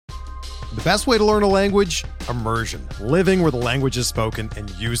The best way to learn a language? Immersion. Living where the language is spoken and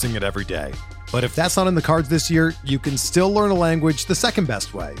using it every day. But if that's not in the cards this year, you can still learn a language the second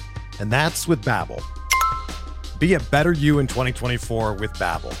best way, and that's with Babbel. Be a better you in 2024 with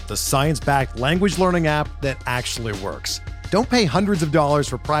Babbel, the science-backed language learning app that actually works. Don't pay hundreds of dollars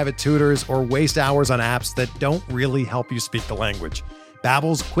for private tutors or waste hours on apps that don't really help you speak the language.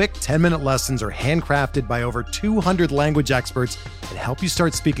 Babbel's quick 10-minute lessons are handcrafted by over 200 language experts and help you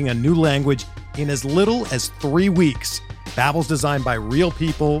start speaking a new language in as little as 3 weeks. Babbel's designed by real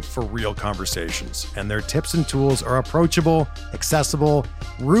people for real conversations, and their tips and tools are approachable, accessible,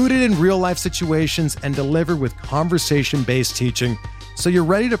 rooted in real-life situations, and delivered with conversation-based teaching, so you're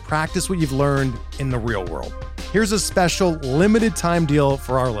ready to practice what you've learned in the real world. Here's a special limited-time deal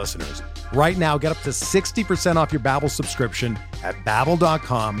for our listeners. Right now, get up to 60% off your Babbel subscription at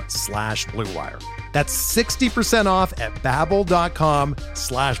babbel.com/Blue Wire. That's 60% off at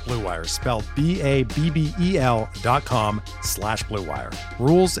babbel.com/Blue Wire, spelled BABBEL.com/Blue Wire.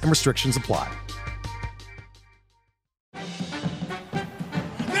 Rules and restrictions apply.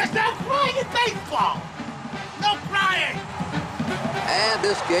 There's no crying in baseball! No crying! And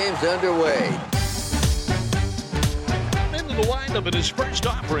this game's underway. Into the windup in his first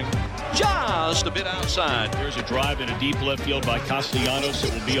offering. Just a bit outside. There's a drive in a deep left field by Castellanos.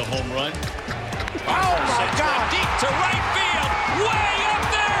 It will be a home run. Oh, my God. Deep to right field. Way up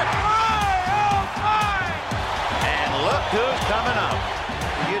there. And look who's coming up.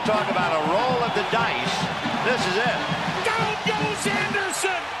 You talk about a roll of the dice. This is it. Down goes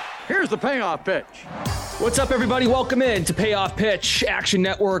Anderson. Here's the payoff pitch. What's up, everybody? Welcome in to Payoff Pitch, Action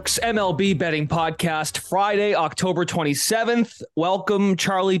Network's MLB betting podcast, Friday, October 27th. Welcome,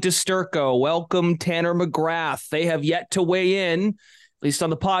 Charlie DiSturco. Welcome, Tanner McGrath. They have yet to weigh in, at least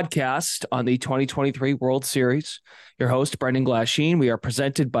on the podcast, on the 2023 World Series. Your host, Brendan Glasheen. We are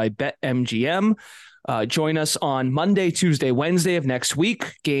presented by BetMGM. Join us on Monday, Tuesday, Wednesday of next week.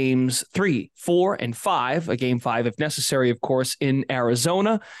 Games 3, 4, and 5. A game 5, if necessary, of course, in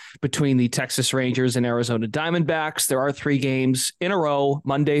Arizona between the Texas Rangers and Arizona Diamondbacks. There are 3 games in a row,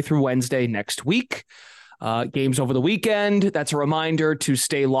 Monday through Wednesday next week. Games over the weekend. That's a reminder to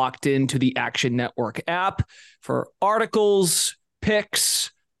stay locked into the Action Network app for articles,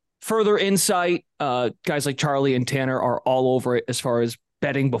 picks, further insight. Guys like Charlie and Tanner are all over it as far as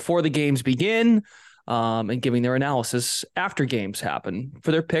betting before the games begin. And giving their analysis after games happen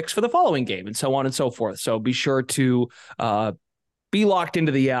for their picks for the following game and so on and so forth. So be sure to be locked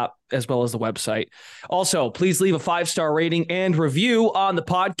into the app as well as the website. Also, please leave a 5-star rating and review on the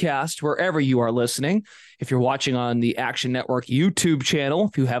podcast wherever you are listening. If you're watching on the Action Network YouTube channel,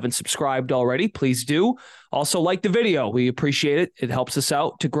 if you haven't subscribed already, please do. Also, like the video. We appreciate it. It helps us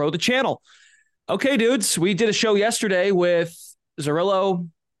out to grow the channel. Okay, dudes, we did a show yesterday with Zerillo,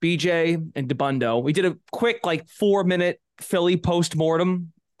 BJ, and DeBundo. We did a quick 4-minute Philly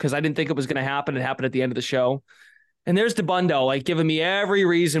post-mortem because I didn't think it was going to happen. It happened at the end of the show. And there's DeBundo giving me every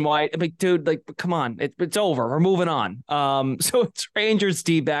reason why. I'm like, dude, come on. It's over. We're moving on. So it's Rangers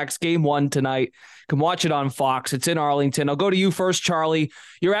D-backs game 1 tonight. You can watch it on Fox. It's in Arlington. I'll go to you first, Charlie.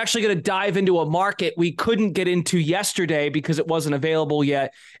 You're actually going to dive into a market we couldn't get into yesterday because it wasn't available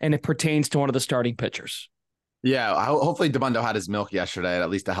yet, and it pertains to one of the starting pitchers. Yeah, hopefully DeBundo had his milk yesterday, at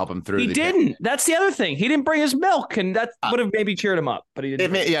least to help him through. He didn't. That's the other thing. He didn't bring his milk, and that would have maybe cheered him up. But he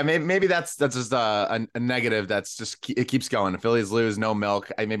didn't. Maybe that's just a negative. That's just it keeps going. The Phillies lose, no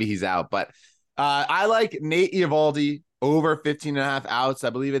milk. Maybe he's out. But I like Nate Eovaldi over 15.5 outs. I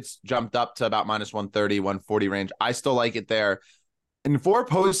believe it's jumped up to about minus 130, 140 range. I still like it there. In 4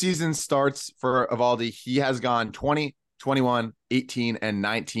 postseason starts for Eovaldi, he has gone 20, 21, 18, and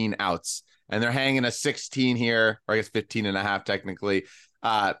 19 outs. And they're hanging a 16 here, or I guess 15.5 technically,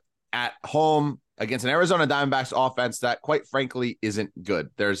 at home against an Arizona Diamondbacks offense that, quite frankly, isn't good.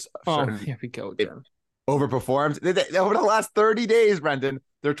 There's here we go again. Overperformed. Over the last 30 days, Brendan,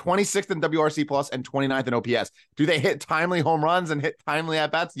 they're 26th in WRC plus and 29th in OPS. Do they hit timely home runs and hit timely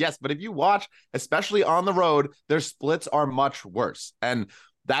at bats? Yes, but if you watch, especially on the road, their splits are much worse. And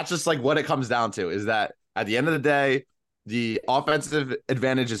that's just what it comes down to, is that at the end of the day, the offensive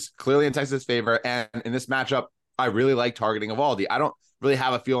advantage is clearly in Texas' favor, and in this matchup, I really like targeting Eovaldi. I don't really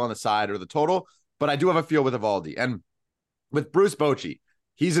have a feel on the side or the total, but I do have a feel with Eovaldi. And with Bruce Bochy,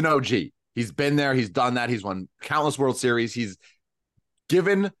 he's an OG. He's been there. He's done that. He's won countless World Series. He's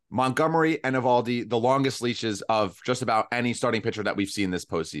given Montgomery and Eovaldi the longest leashes of just about any starting pitcher that we've seen this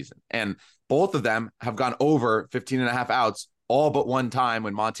postseason. And both of them have gone over 15.5 outs all but one time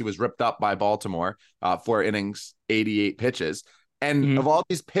when Monty was ripped up by Baltimore, 4 innings, 88 pitches. And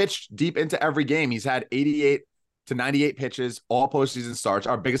Eovaldi's pitched deep into every game. He's had 88 to 98 pitches, all postseason starts.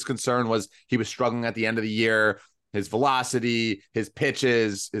 Our biggest concern was he was struggling at the end of the year, his velocity, his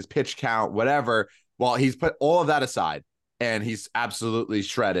pitches, his pitch count, whatever. Well, he's put all of that aside and he's absolutely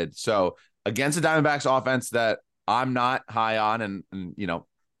shredded. So against the Diamondbacks offense that I'm not high on, and you know,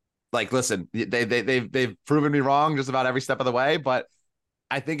 like, listen, they've proven me wrong just about every step of the way, but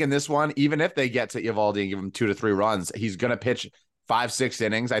I think in this one, even if they get to Eovaldi and give him 2 to 3 runs, he's going to pitch 5-6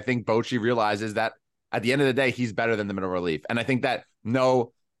 innings. I think Bochy realizes that at the end of the day, he's better than the middle relief. And I think that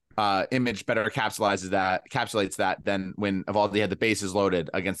no image better encapsulates that than when Eovaldi had the bases loaded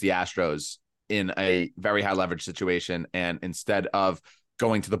against the Astros in a very high leverage situation. And instead of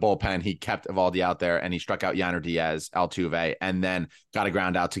going to the bullpen, he kept Eovaldi out there and he struck out Yainer Diaz, Altuve, and then got a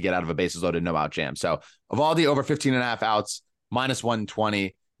ground out to get out of a bases loaded no out jam. So Eovaldi over 15.5 outs,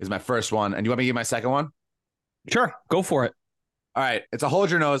 -120 is my first one. And you want me to give my second one? Sure. Go for it. All right. It's a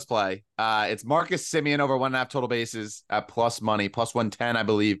hold your nose play. It's Marcus Semien over 1.5 total bases at plus money, +110, I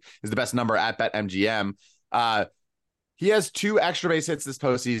believe, is the best number at BetMGM. He has 2 extra base hits this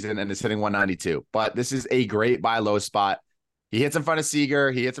postseason and is hitting 192, but this is a great buy low spot. He hits in front of Seager.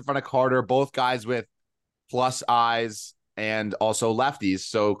 He hits in front of Carter, both guys with plus eyes and also lefties.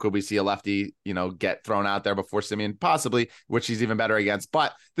 So could we see a lefty, get thrown out there before Semien? Possibly, which he's even better against.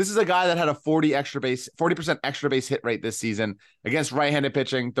 But this is a guy that had a 40% extra base hit rate this season against right-handed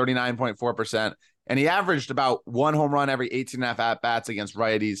pitching, 39.4%. And he averaged about 1 home run every 18.5 at-bats against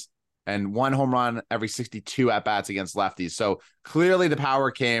righties and 1 home run every 62 at-bats against lefties. So clearly the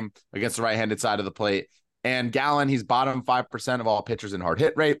power came against the right-handed side of the plate. And Gallen, he's bottom 5% of all pitchers in hard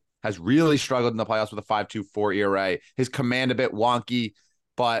hit rate, has really struggled in the playoffs with a 5.24 ERA. His command a bit wonky,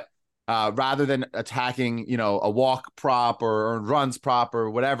 but rather than attacking, a walk prop or runs prop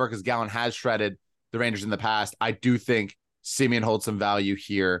or whatever, because Gallen has shredded the Rangers in the past, I do think Semien holds some value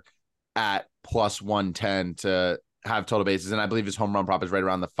here at +110 to have total bases. And I believe his home run prop is right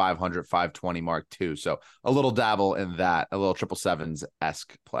around the 500, 520 mark too. So a little dabble in that, a little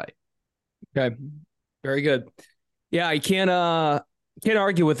 777s-esque play. Okay. Very good. Yeah, I can't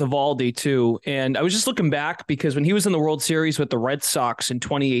argue with Eovaldi too. And I was just looking back because when he was in the World Series with the Red Sox in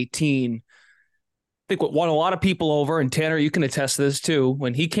 2018, I think what won a lot of people over, and Tanner, you can attest to this too,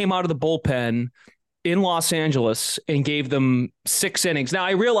 when he came out of the bullpen in Los Angeles and gave them 6 innings. Now,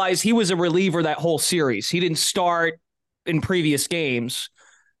 I realize he was a reliever that whole series. He didn't start in previous games.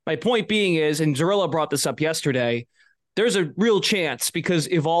 My point being is, and Zarilla brought this up yesterday, there's a real chance because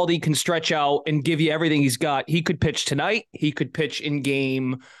Eovaldi can stretch out and give you everything he's got. He could pitch tonight. He could pitch in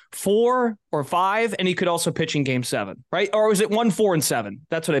game 4 or 5, and he could also pitch in game 7, right? Or was it 1, 4, and 7?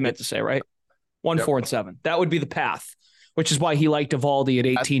 That's what I meant to say, right? 1, 4, and 7. That would be the path, which is why he liked Eovaldi at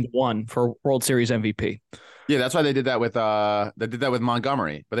 18-1 for World Series MVP. Yeah, that's why they did that with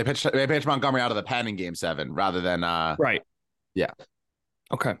Montgomery, but they pitched Montgomery out of the pen in game 7 rather than right. Yeah.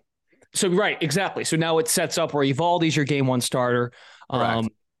 Okay. So, right, exactly. So now it sets up where Eovaldi's your game 1 starter.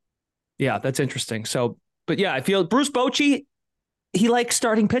 Yeah, that's interesting. So, but yeah, I feel Bruce Bochy, he likes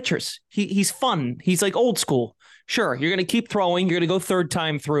starting pitchers. He's fun. He's like old school. Sure, you're going to keep throwing. You're going to go third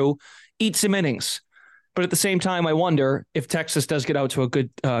time through, eat some innings. But at the same time, I wonder if Texas does get out to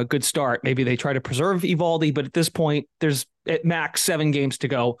a good start. Maybe they try to preserve Eovaldi, but at this point, there's at max 7 games to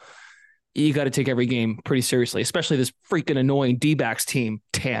go. You got to take every game pretty seriously, especially this freaking annoying D-backs team,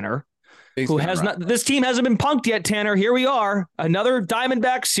 Tanner. Who has not? This team hasn't been punked yet, Tanner. Here we are, another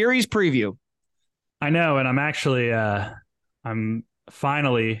Diamondback series preview. I know, and I'm actually, I'm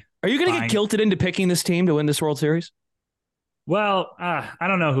finally. Are you going to get guilted into picking this team to win this World Series? Well, I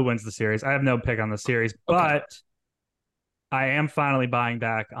don't know who wins the series. I have no pick on the series, but I am finally buying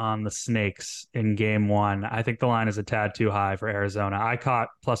back on the Snakes in game 1. I think the line is a tad too high for Arizona. I caught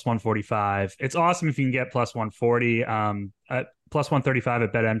 +145. It's awesome if you can get +140. At +135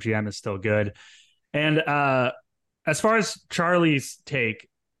 at BetMGM is still good. And as far as Charlie's take,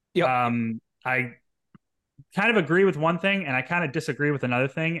 I kind of agree with one thing and I kind of disagree with another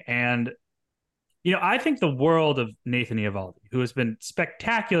thing. And, I think the world of Nathan Eovaldi, who has been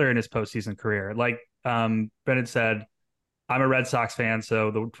spectacular in his postseason career. Like Brendan said, I'm a Red Sox fan,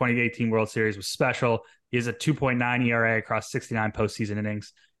 so the 2018 World Series was special. He has a 2.9 ERA across 69 postseason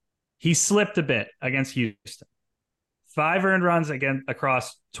innings. He slipped a bit against Houston. 5 earned runs again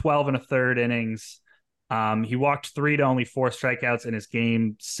across 12 1/3 innings. He walked 3 to only 4 strikeouts in his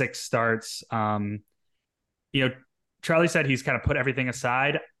game 6 starts. Charlie said he's kind of put everything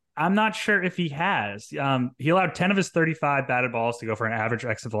aside. I'm not sure if he has. He allowed 10 of his 35 batted balls to go for an average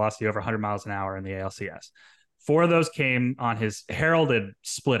exit velocity over 100 miles an hour in the ALCS. 4 of those came on his heralded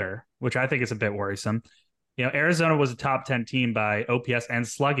splitter, which I think is a bit worrisome. Arizona was a top 10 team by OPS and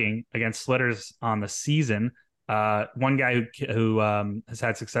slugging against splitters on the season. One guy who has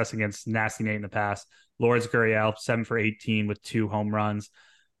had success against Nasty Nate in the past, Lourdes Gurriel, 7 for 18 with 2 home runs.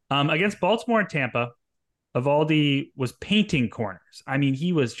 Against Baltimore and Tampa, Eovaldi was painting corners. I mean,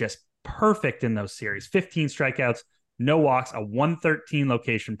 he was just perfect in those series. 15 strikeouts, no walks, a 113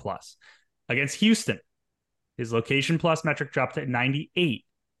 location plus. Against Houston, his location plus metric dropped to 98.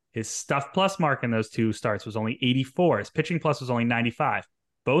 His stuff plus mark in those 2 starts was only 84. His pitching plus was only 95.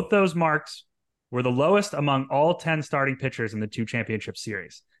 Both those marks were the lowest among all 10 starting pitchers in the 2 championship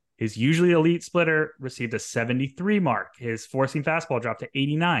series. His usually elite splitter received a 73 mark. His four-seam fastball dropped to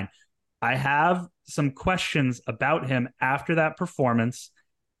 89. I have some questions about him after that performance.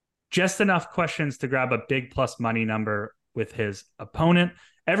 Just enough questions to grab a big plus money number with his opponent.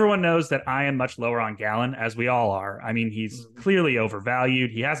 Everyone knows that I am much lower on Gallen, as we all are. I mean, he's clearly overvalued.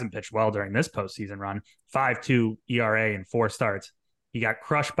 He hasn't pitched well during this postseason run. 5.2 ERA in 4 starts. He got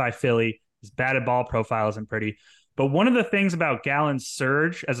crushed by Philly. His batted ball profile isn't pretty. But one of the things about Gallen's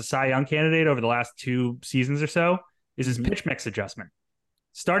surge as a Cy Young candidate over the last 2 seasons or so is his pitch mix adjustment.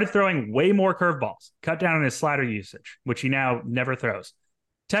 Started throwing way more curveballs, cut down on his slider usage, which he now never throws.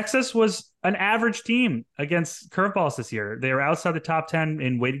 Texas was an average team against curveballs this year. They were outside the top 10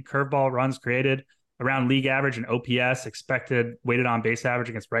 in weighted curveball runs created, around league average in OPS, expected weighted on base average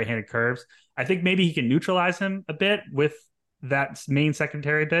against right-handed curves. I think maybe he can neutralize him a bit with that main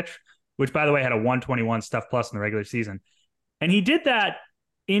secondary pitch, which, by the way, had a 121 stuff plus in the regular season. And he did that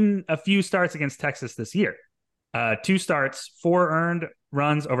in a few starts against Texas this year. 2 starts, 4 earned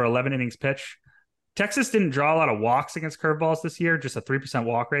runs over 11 innings pitch. Texas didn't draw a lot of walks against curveballs this year, just a 3%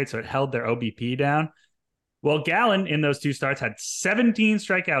 walk rate, so it held their OBP down. Well, Gallen in those 2 starts had 17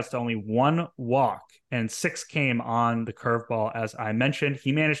 strikeouts to only 1 walk, and 6 came on the curveball, as I mentioned.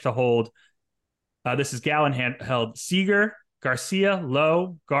 He managed to hold, this is Gallen held Seager, Garcia,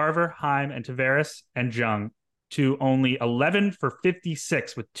 Lowe, Garver, Heim, and Taveras and Jung to only 11 for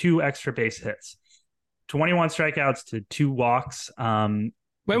 56 with 2 extra base hits, 21 strikeouts to 2 walks.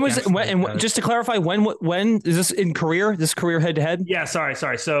 When was it? And just to clarify, when is this in career? This career head to head? Yeah,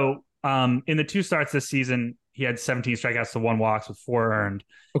 sorry. So in the 2 starts this season, he had 17 strikeouts to 1 walks with 4 earned.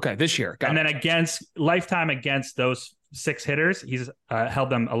 Okay, this year. Then against lifetime against those 6 hitters, he's held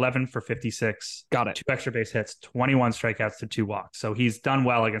them 11 for 56. Got it. 2 extra base hits, 21 strikeouts to 2 walks. So he's done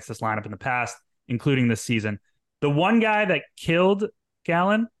well against this lineup in the past, including this season. The one guy that killed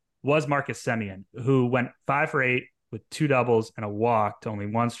Gallen was Marcus Semien, who went 5 for 8 with 2 doubles and a walk to only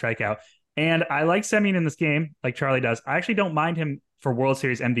 1 strikeout. And I like Semien in this game, like Charlie does. I actually don't mind him for World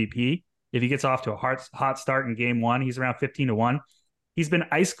Series MVP. If he gets off to a hot start in game 1, he's around 15-1. He's been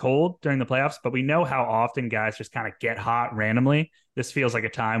ice cold during the playoffs, but we know how often guys just kind of get hot randomly. This feels like a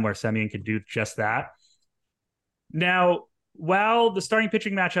time where Semien could do just that. Now, while the starting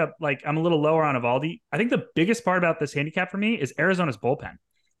pitching matchup, like I'm a little lower on Eovaldi, I think the biggest part about this handicap for me is Arizona's bullpen.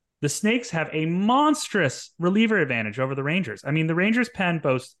 The Snakes have a monstrous reliever advantage over the Rangers. I mean, the Rangers pen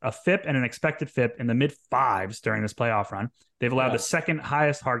boasts a FIP and an expected FIP in the mid-5s during this playoff run. They've allowed the second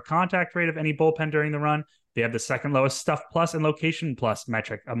highest hard contact rate of any bullpen during the run. They have the second lowest stuff plus and location plus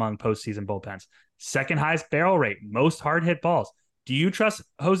metric among postseason bullpens. Second highest barrel rate, most hard hit balls. Do you trust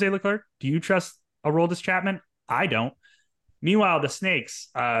Jose Leclerc? Do you trust Aroldis Chapman? I don't. Meanwhile, the Snakes,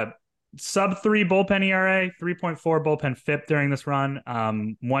 sub-3 bullpen ERA, 3.4 bullpen FIP during this run,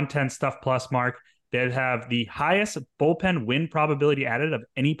 110 stuff plus mark. They have the highest bullpen win probability added of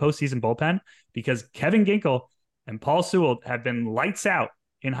any postseason bullpen because Kevin Ginkel and Paul Sewell have been lights out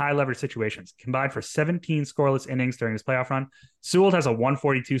in high leverage situations, combined for 17 scoreless innings during this playoff run. Sewell has a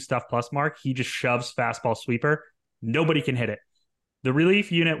 142 stuff plus mark. He just shoves fastball sweeper. Nobody can hit it. The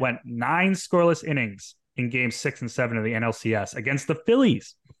relief unit went 9 scoreless innings in games 6 and 7 of the NLCS against the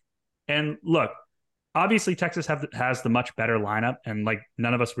Phillies. And look, obviously Texas has the much better lineup, and like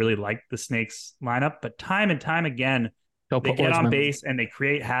none of us really like the Snakes lineup, but time and time again, they get on base and they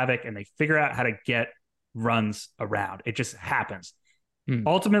create havoc and they figure out how to get runs around. It just happens.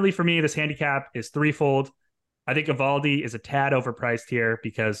 Ultimately, for me, this handicap is threefold. I think Eovaldi is a tad overpriced here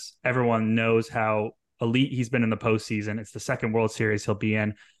because everyone knows how elite he's been in the postseason. It's the second World Series he'll be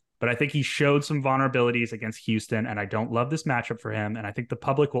in. But I think he showed some vulnerabilities against Houston, and I don't love this matchup for him. And I think the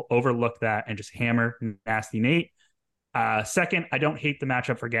public will overlook that and just hammer Nasty Nate. Second, I don't hate the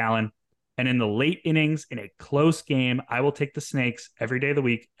matchup for Gallen. And in the late innings, in a close game, I will take the Snakes every day of the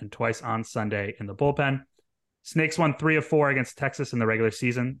week and twice on Sunday in the bullpen. Snakes won 3 of 4 against Texas in the regular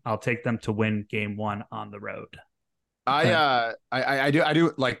season. I'll take them to win game 1 on the road. I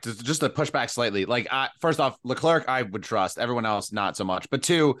do like just to push back slightly. Like, first off, Leclerc, I would trust. Everyone else, not so much. But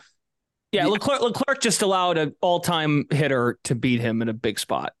 2, Yeah, Leclerc just allowed an all-time hitter to beat him in a big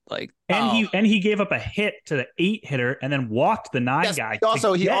spot. And he gave up a hit to the 8 hitter and then walked the 9 guy.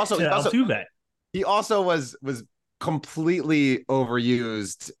 He also was completely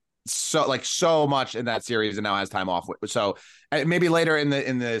overused so much in that series, and now has time off. So maybe later in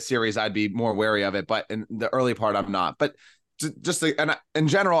the series I'd be more wary of it, but in the early part I'm not. But and in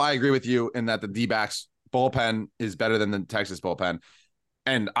general, I agree with you in that the D-backs bullpen is better than the Texas bullpen.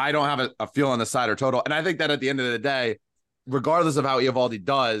 And I don't have a feel on the side or total. And I think that at the end of the day, regardless of how Eovaldi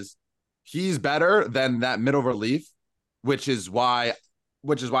does, he's better than that middle relief, which is why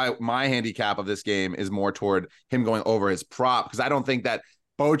my handicap of this game is more toward him going over his prop, because I don't think that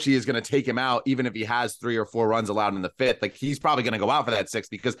Bochy is going to take him out, even if he has 3 or 4 runs allowed in the 5th. Like, he's probably going to go out for that 6th,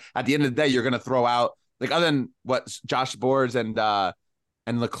 because at the end of the day, you're going to throw out, like, other than what Josh Sborz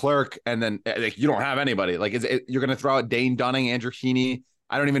and Leclerc, and then you don't have anybody. Like, you're going to throw out Dane Dunning, Andrew Heaney.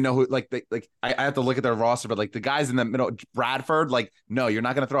 I don't even know who, I have to look at their roster, but like the guys in the middle, Bradford, like, no, you're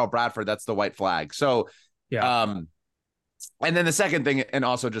not going to throw out Bradford. That's the white flag. So, yeah. And then the second thing, and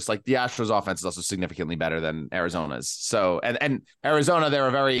also just like the Astros offense is also significantly better than Arizona's. So, and Arizona, they're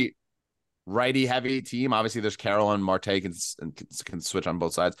a very righty heavy team. Obviously there's Carroll and Marte can switch on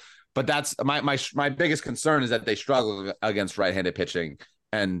both sides, but that's my biggest concern is that they struggle against right-handed pitching.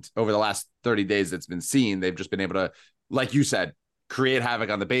 And over the last 30 days that's been seen, they've just been able to, like you said, create havoc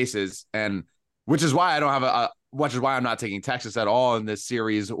on the bases, and which is why I don't have which is why I'm not taking Texas at all in this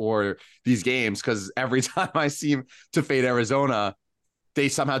series or these games, because every time I seem to fade Arizona, they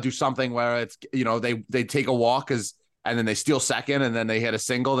somehow do something where it's, they take a walk and then they steal second, and then they hit a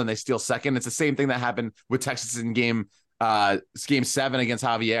single, then they steal second. It's the same thing that happened with Texas in game 7 against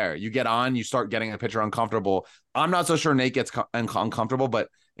Javier. You get on, you start getting a pitcher uncomfortable. I'm not so sure Nate gets uncomfortable, but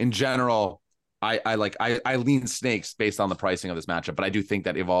in general, I lean snakes based on the pricing of this matchup, but I do think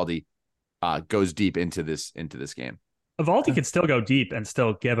that Eovaldi goes deep into this game. Eovaldi could still go deep and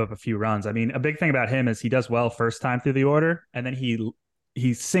still give up a few runs. I mean, a big thing about him is he does well first time through the order, and then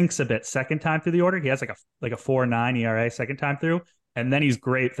he sinks a bit second time through the order. He has like a 4.9 ERA second time through, and then he's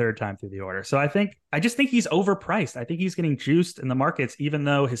great third time through the order. So I just think he's overpriced. I think he's getting juiced in the markets, even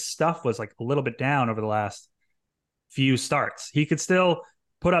though his stuff was like a little bit down over the last few starts. He could still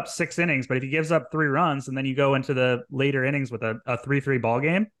put up 6 innings, but if he gives up 3 runs and then you go into the later innings with a 3-3 ball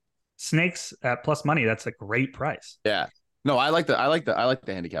game, snakes at plus money, that's a great price. Yeah. No, I like the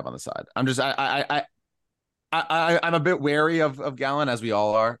handicap on the side. I'm just I'm a bit wary of Gallen, as we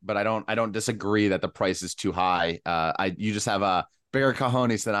all are, but I don't disagree that the price is too high. You just have a bigger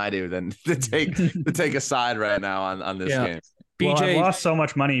cojones than I do than to take a side right now on this game. BJ, well, I've lost so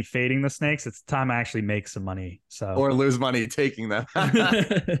much money fading the snakes. It's time I actually make some money. Or lose money taking them.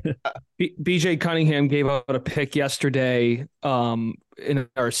 BJ Cunningham gave out a pick yesterday in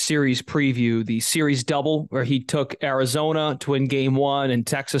our series preview, the series double, where he took Arizona to win game 1 and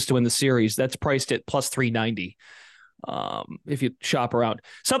Texas to win the series. That's priced at plus 390 if you shop around.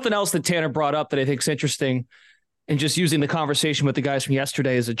 Something else that Tanner brought up that I think is interesting, and just using the conversation with the guys from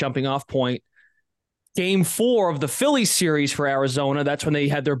yesterday as a jumping off point, Game 4 of the Phillies series for Arizona, that's when they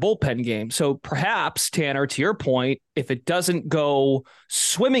had their bullpen game. So perhaps, Tanner, to your point, if it doesn't go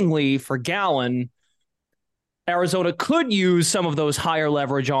swimmingly for Gallen, Arizona could use some of those higher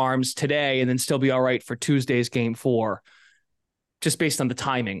leverage arms today and then still be all right for Tuesday's Game 4, just based on the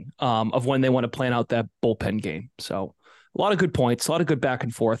timing of when they want to plan out that bullpen game. So a lot of good points, a lot of good back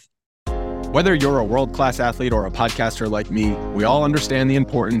and forth. Whether you're a world-class athlete or a podcaster like me, we all understand the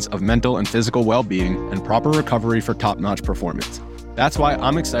importance of mental and physical well-being and proper recovery for top-notch performance. That's why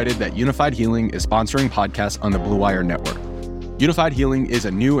I'm excited that Unified Healing is sponsoring podcasts on the Blue Wire Network. Unified Healing is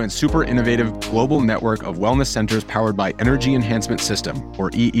a new and super innovative global network of wellness centers powered by Energy Enhancement System,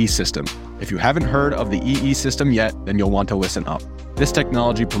 or EE System. If you haven't heard of the EE System yet, then you'll want to listen up. This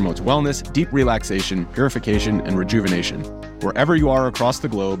technology promotes wellness, deep relaxation, purification, and rejuvenation. Wherever you are across the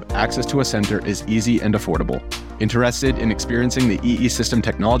globe, access to a center is easy and affordable. Interested in experiencing the EE System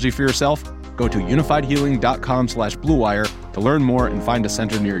technology for yourself? Go to unifiedhealing.com/bluewire to learn more and find a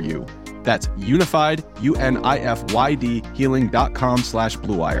center near you. That's unified, UNIFYD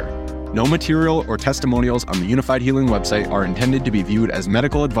healing.com/bluewire. No material or testimonials on the Unified Healing website are intended to be viewed as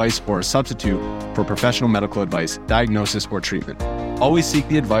medical advice or a substitute for professional medical advice, diagnosis, or treatment. Always seek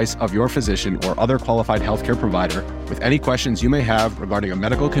the advice of your physician or other qualified healthcare provider with any questions you may have regarding a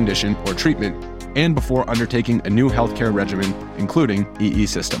medical condition or treatment and before undertaking a new healthcare regimen, including EE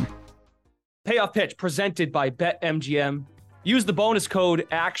System. Payoff Pitch presented by BetMGM. Use the bonus code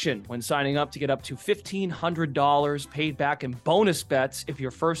ACTION when signing up to get up to $1,500 paid back in bonus bets if your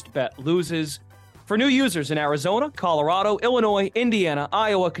first bet loses. For new users in Arizona, Colorado, Illinois, Indiana,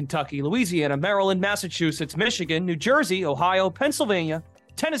 Iowa, Kentucky, Louisiana, Maryland, Massachusetts, Michigan, New Jersey, Ohio, Pennsylvania,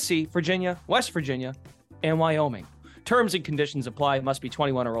 Tennessee, Virginia, West Virginia, and Wyoming. Terms and conditions apply. Must be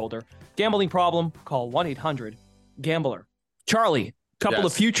 21 or older. Gambling problem? Call 1-800-GAMBLER. Charlie, couple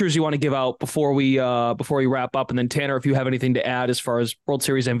of futures you want to give out before we wrap up, and then Tanner, if you have anything to add as far as World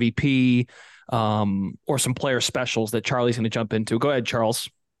Series MVP or some player specials that Charlie's going to jump into. Go ahead, Charles.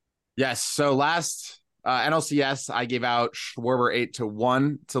 Yes. So last NLCS, I gave out Schwarber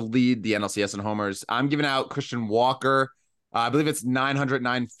 8-1 to lead the NLCS in homers. I'm giving out Christian Walker. I believe it's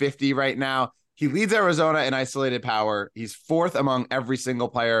 950 right now. He leads Arizona in isolated power. He's fourth among every single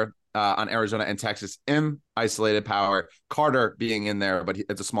player on Arizona and Texas in isolated power. Carter being in there, but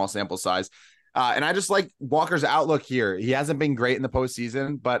it's a small sample size. And I just like Walker's outlook here. He hasn't been great in the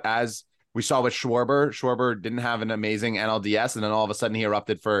postseason, but as we saw with Schwarber didn't have an amazing NLDS, and then all of a sudden he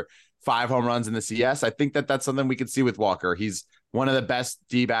erupted for 5 home runs in the CS. I think that's something we could see with Walker. He's one of the best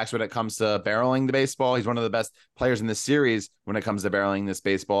D-backs when it comes to barreling the baseball. He's one of the best players in this series when it comes to barreling this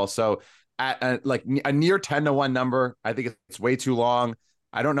baseball. So at a near 10-1 number, I think it's way too long.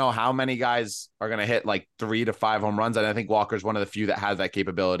 I don't know how many guys are going to hit like 3 to 5 home runs. And I think Walker's one of the few that has that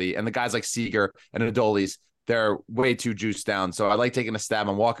capability. And the guys like Seager and Adolis, they're way too juiced down. So I like taking a stab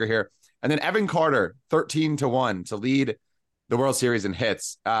on Walker here. And then Evan Carter, 13-1 to lead the World Series in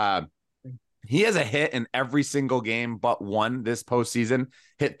hits. He has a hit in every single game but one this postseason.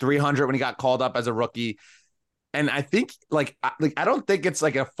 Hit 300 when he got called up as a rookie. And I think I don't think it's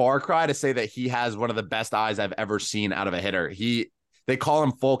like a far cry to say that he has one of the best eyes I've ever seen out of a hitter. They call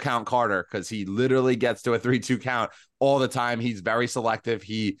him full count Carter because he literally gets to a 3-2 count all the time. He's very selective.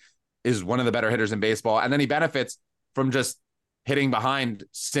 He is one of the better hitters in baseball. And then he benefits from just hitting behind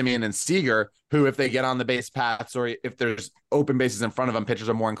Semien and Seager, who, if they get on the base paths or if there's open bases in front of them, pitchers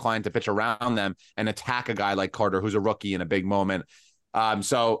are more inclined to pitch around them and attack a guy like Carter, who's a rookie in a big moment.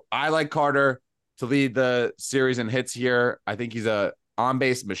 So I like Carter to lead the series in hits here. I think he's a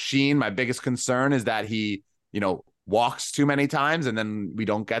on-base machine. My biggest concern is that he, walks too many times and then we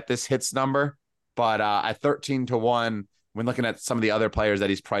don't get this hits number. But at 13-1, when looking at some of the other players that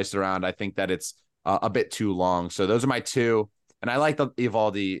he's priced around, I think that it's a bit too long. So those are my two. And I like the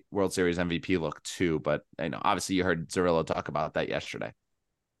Eovaldi World Series MVP look too, but obviously you heard Zerillo talk about that yesterday.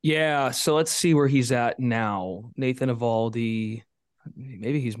 Yeah, so let's see where he's at now. Nathan Eovaldi,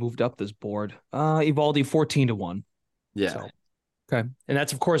 maybe he's moved up this board. Eovaldi 14-1. Yeah. So, okay. And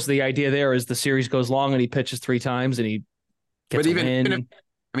that's, of course, the idea there is the series goes long and he pitches 3 times and he gets a win.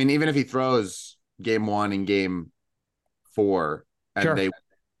 Even if he throws game 1 and game 4 and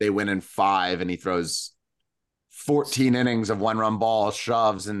they win in 5 and he throws 14 innings of 1-run balls,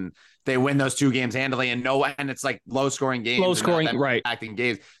 shoves, and they win those 2 games handily and it's like low scoring games, right? Acting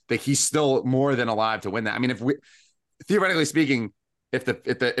games, but he's still more than alive to win that. I mean, theoretically speaking,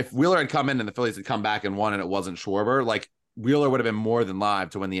 if Wheeler had come in and the Phillies had come back and won and it wasn't Schwarber, like Wheeler would have been more than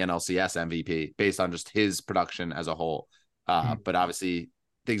live to win the NLCS MVP based on just his production as a whole. But obviously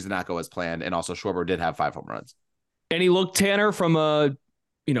things did not go as planned, and also Schwarber did have 5 home runs. Any look, Tanner, from a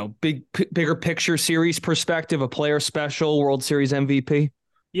bigger picture series perspective, a player special, World Series MVP?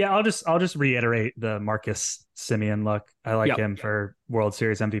 Yeah, I'll just reiterate the Marcus Semien look. I like him for World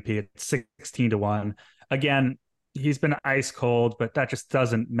Series MVP. It's 16-1. Again, he's been ice cold, but that just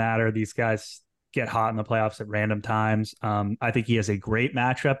doesn't matter. These guys get hot in the playoffs at random times. I think he has a great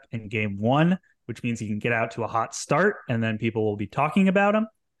matchup in game 1, which means he can get out to a hot start, and then people will be talking about him.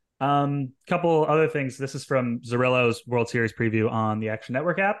 Couple other things. This is from Zerillo's World Series preview on the Action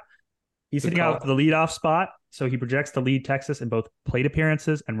Network app. He's hitting out the leadoff spot, so he projects to lead Texas in both plate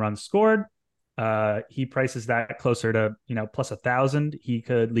appearances and runs scored. He prices that closer to plus 1,000. He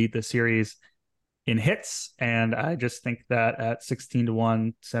could lead the series in hits, and I just think that at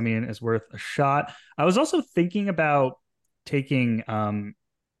 16-1, Semien is worth a shot. I was also thinking about taking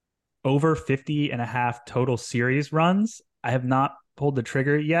over 50.5 total series runs. I have not pulled the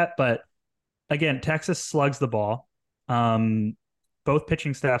trigger yet, but again, Texas slugs the ball. Both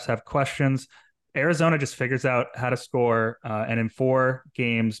pitching staffs have questions. Arizona just figures out how to score, and in 4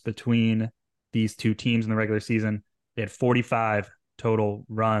 games between these two teams in the regular season, they had 45 total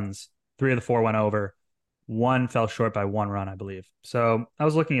runs. 3 of the 4 went over. 1 fell short by 1 run, I believe. So I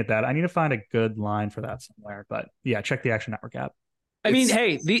was looking at that. I need to find a good line for that somewhere, but yeah, check the Action Network app.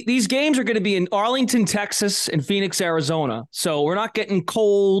 These games are going to be in Arlington, Texas, and Phoenix, Arizona. So we're not getting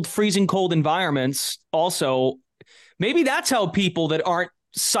freezing cold environments. Also, maybe that's how people that aren't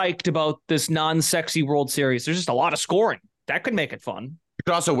psyched about this non-sexy World Series, there's just a lot of scoring. That could make it fun. You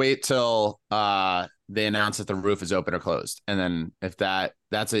could also wait till they announce that the roof is open or closed. And then if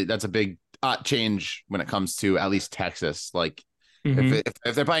that's a big change when it comes to at least Texas. Like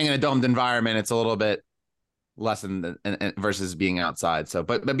if they're playing in a domed environment, it's a little bit less than versus being outside. So,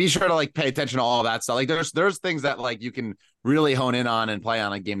 but be sure to like pay attention to all that stuff. Like there's things that like you can really hone in on and play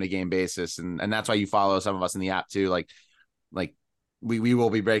on a game to game basis. And that's why you follow some of us in the app too. Like we will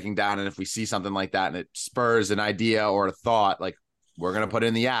be breaking down. And if we see something like that and it spurs an idea or a thought, like we're going to put it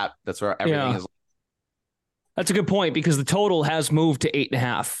in the app. That's where everything is. That's a good point because the total has moved to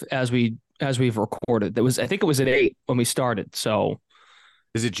 8.5 as we've recorded. I think it was at 8 when we started. So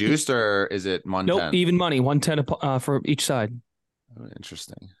is it juiced or is it 110? Nope, even money, 110 for each side. Oh,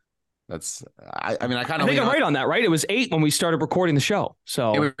 interesting. That's I think I'm right on that, right? It was 8 when we started recording the show.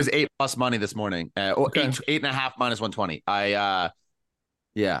 So it was 8 plus money this morning. 8.5 minus 120. I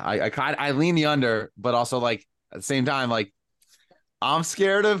lean the under, but also like at the same time, like I'm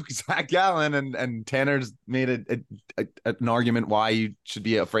scared of Zach Gallen and Tanner's made an argument why you should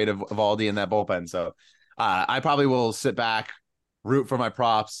be afraid of Eovaldi in that bullpen. So I probably will sit back, root for my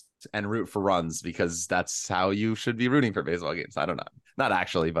props and root for runs because that's how you should be rooting for baseball games. I don't know. Not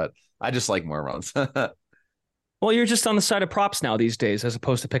actually, but I just like more runs. Well, you're just on the side of props now these days, as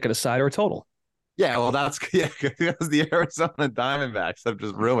opposed to picking a side or a total. Yeah, well, because the Arizona Diamondbacks have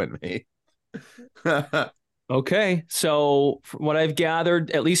just ruined me. Okay, so from what I've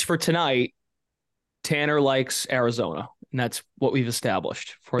gathered, at least for tonight, Tanner likes Arizona, and that's what we've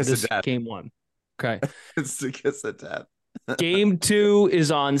established for this game 1. Okay. It's a kiss of death. Game 2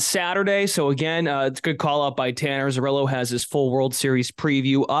 is on Saturday. So again, it's a good call out by Tanner. Zerillo has his full World Series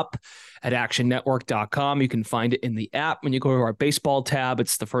preview up at actionnetwork.com. You can find it in the app. When you go to our baseball tab,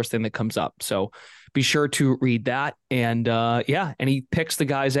 it's the first thing that comes up. So be sure to read that. And any picks the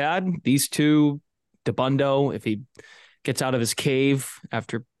guys add, these two, Dabundo, if he gets out of his cave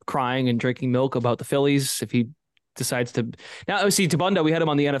after crying and drinking milk about the Phillies, if he decides to now see Dabundo, we had him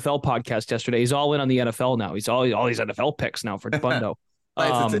on the NFL podcast yesterday. He's all in on the NFL now. He's all these NFL picks now for Dabundo.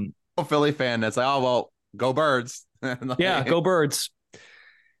 It's a Philly fan that's like, oh well, go Birds. Yeah, go Birds.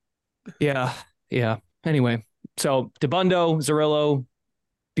 Yeah. Anyway, so Dabundo, Zerillo,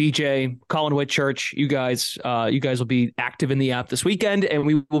 BJ, Colin Whitchurch, you guys will be active in the app this weekend, and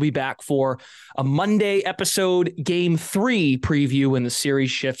we will be back for a Monday episode, Game 3 preview when the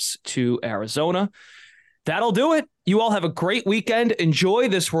series shifts to Arizona. That'll do it. You all have a great weekend. Enjoy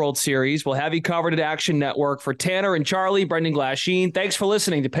this World Series. We'll have you covered at Action Network. For Tanner and Charlie, Brendan Glasheen, thanks for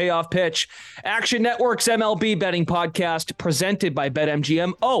listening to Payoff Pitch, Action Network's MLB betting podcast presented by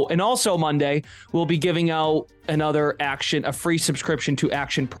BetMGM. Oh, and also Monday, we'll be giving out a free subscription to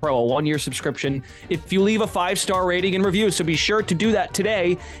Action Pro, a 1-year subscription if you leave a 5-star rating and review. So be sure to do that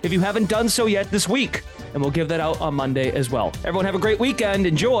today if you haven't done so yet this week. And we'll give that out on Monday as well. Everyone have a great weekend.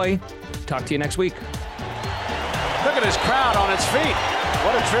 Enjoy. Talk to you next week. Look at his crowd on its feet.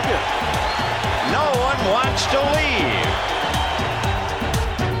 What a tribute. No one wants to leave.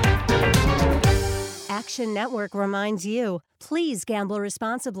 Action Network reminds you, please gamble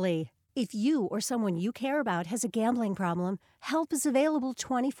responsibly. If you or someone you care about has a gambling problem, help is available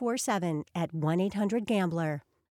 24/7 at 1-800-GAMBLER.